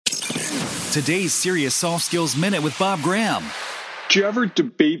Today's Serious Soft Skills Minute with Bob Graham. Do you ever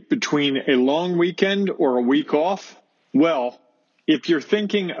debate between a long weekend or a week off? Well, if you're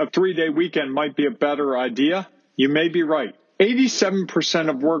thinking a 3-day weekend might be a better idea, you may be right. 87%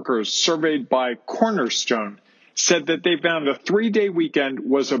 of workers surveyed by Cornerstone said that they found a 3-day weekend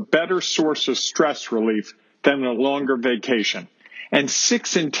was a better source of stress relief than a longer vacation. And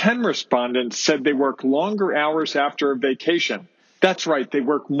 6 in 10 respondents said they work longer hours after a vacation. That's right, they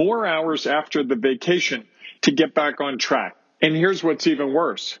work more hours after the vacation to get back on track. And here's what's even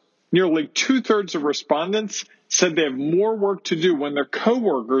worse. Nearly 2/3 of respondents said they have more work to do when their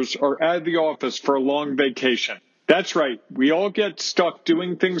coworkers are out of the office for a long vacation. That's right, we all get stuck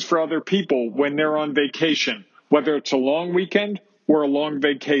doing things for other people when they're on vacation, whether it's a long weekend or a long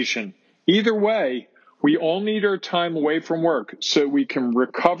vacation. Either way, we all need our time away from work so we can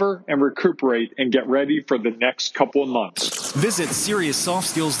recover and recuperate and get ready for the next couple of months. Visit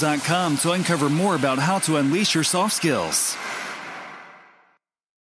SeriousSoftSkills.com to uncover more about how to unleash your soft skills.